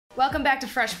Welcome back to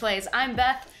Fresh Plays. I'm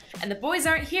Beth, and the boys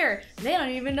aren't here. They don't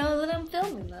even know that I'm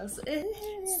filming this.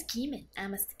 Scheming.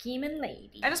 I'm a scheming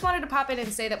lady. I just wanted to pop in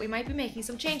and say that we might be making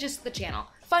some changes to the channel.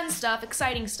 Fun stuff,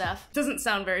 exciting stuff. Doesn't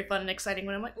sound very fun and exciting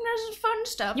when I'm like, this is fun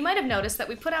stuff. You might have noticed that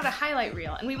we put out a highlight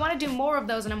reel, and we want to do more of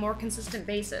those on a more consistent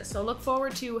basis. So look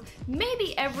forward to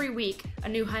maybe every week a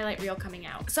new highlight reel coming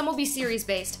out. Some will be series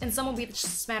based, and some will be just a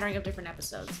smattering of different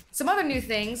episodes. Some other new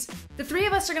things, the three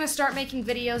of us are gonna start making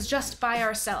videos just by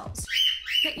ourselves.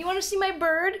 You want to see my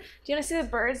bird? Do you want to see the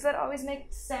birds that always make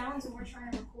sounds when we're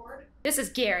trying to record? This is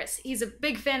Garrus. He's a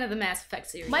big fan of the Mass Effect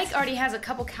series. Mike already has a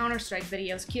couple Counter-Strike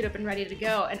videos queued up and ready to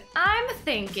go, and I'm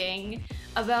thinking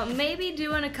about maybe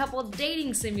doing a couple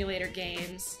dating simulator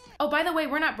games. Oh, by the way,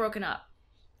 we're not broken up.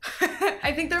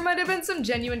 I think there might have been some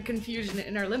genuine confusion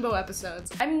in our Limbo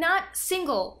episodes. I'm not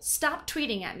single. Stop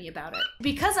tweeting at me about it.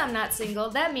 Because I'm not single,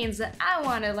 that means that I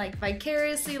want to like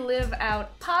vicariously live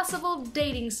out possible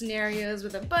dating scenarios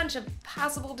with a bunch of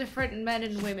possible different men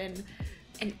and women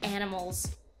and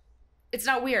animals. It's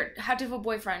not weird. How to have a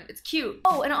boyfriend. It's cute.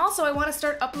 Oh, and also I want to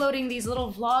start uploading these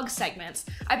little vlog segments.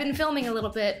 I've been filming a little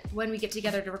bit when we get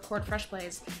together to record Fresh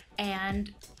Plays,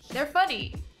 and they're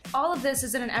funny. All of this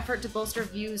is in an effort to bolster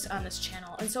views on this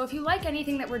channel, and so if you like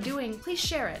anything that we're doing, please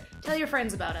share it. Tell your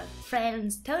friends about it.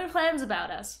 Tell your friends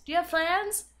about us. Do you have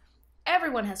plans?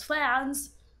 Everyone has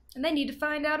plans, and they need to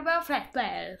find out about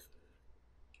FreshPlays.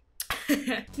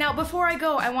 Now, before I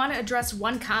go, I want to address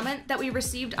one comment that we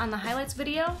received on the highlights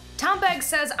video. Tom Begg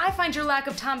says, I find your lack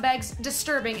of Tom Beggs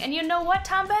disturbing, and you know what,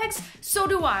 Tom Beggs? So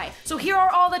do I. So here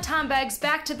are all the Tom Beggs,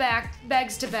 back to back,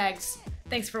 Beggs to Beggs.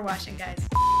 Thanks for watching, guys.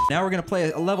 Now we're gonna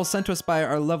play a level sent to us by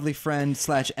our lovely friend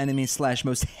 / enemy /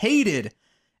 most hated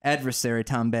adversary,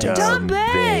 Tom Beggs. Tom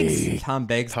Beggs! Tom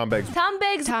Beggs. Tom Beggs. Tom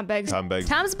Beggs. Tom Beggs. Tom Beggs.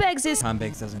 Tom's Beggs is. Tom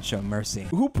Beggs doesn't show mercy.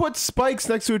 Who puts spikes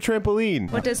next to a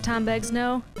trampoline? What does Tom Beggs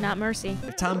know? Not mercy.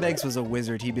 If Tom Beggs was a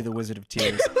wizard, he'd be the Wizard of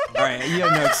Tears. Alright, you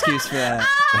have no excuse for that.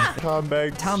 Tom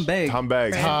Beggs. Tom Beggs. Tom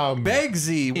Beggs. Tom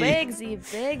Beggsy.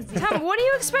 Beggsy. Tom, what do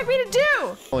you expect me to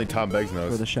do? Only Tom Beggs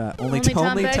knows. For the shot. Only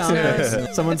Tom Beggs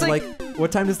knows. Someone's like,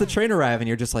 what time does the train arrive? And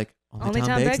you're just like, only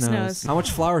Tom Beggs knows. How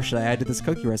much flour should I add to this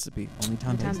cookie recipe? Only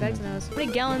Tom Beggs knows. How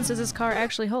many gallons does this car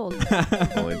actually hold?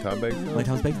 Only Tom Beggs knows. Only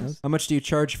Tom Beggs knows. How much do you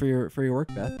charge for your work,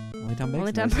 Beth? Only Tom Beggs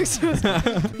Only Tom knows. Beggs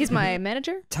knows. He's my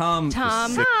manager? Tom,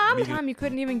 you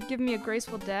couldn't even give me a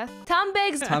graceful death. Tom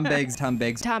Beggs. Tom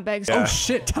Beggs. Yeah. Oh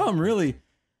shit,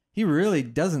 he really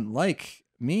doesn't like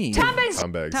me. Tom Beggs.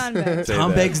 Tom Beggs.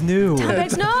 Tom Beggs knew. Tom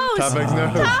Beggs knows. Tom Beggs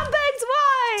knows. Tom Beggs,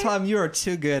 why? Tom, you are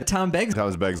too good. Tom Beggs.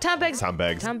 Tom Beggs. Tom Beggs. Tom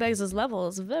Beggs. Tom Beggs' level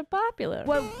is very popular.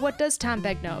 What does Tom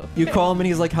Begg know? You call him and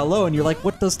he's like, hello, and you're like,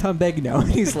 what does Tom Begg know?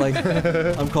 And he's like,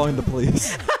 I'm calling the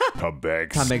police. Tom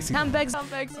Beggs. Tom Beggs. Tom Beggs. Tom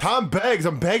Beggs. Tom Beggs,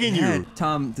 I'm begging you.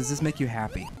 Tom, does this make you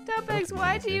happy? Tom Beggs,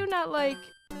 why do you not like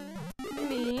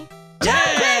me?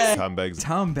 Yeah! Tom Beggs.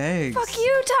 Tom Beggs. Fuck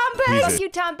you, Tom Beggs. Fuck you,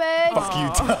 Tom Beggs. Fuck you,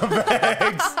 Tom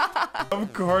Beggs.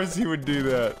 Of course he would do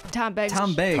that. Tom Beggs.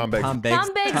 Tom Beggs. Tom Beggs. Tom Beggs.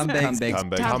 Tom Beggs. Tom Beggs. Tom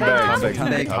Beggs. Tom Tom Beggs. Beggs. Tom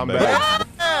Beggs. Tom Beggs. Yeah,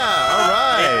 all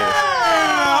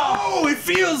right. Oh, it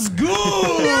feels good.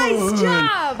 Nice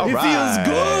job. All It right. feels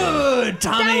good,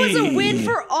 Tommy. That was a win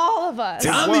for all of us.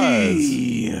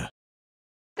 Tommy.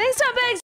 Thanks, Tom Beggs.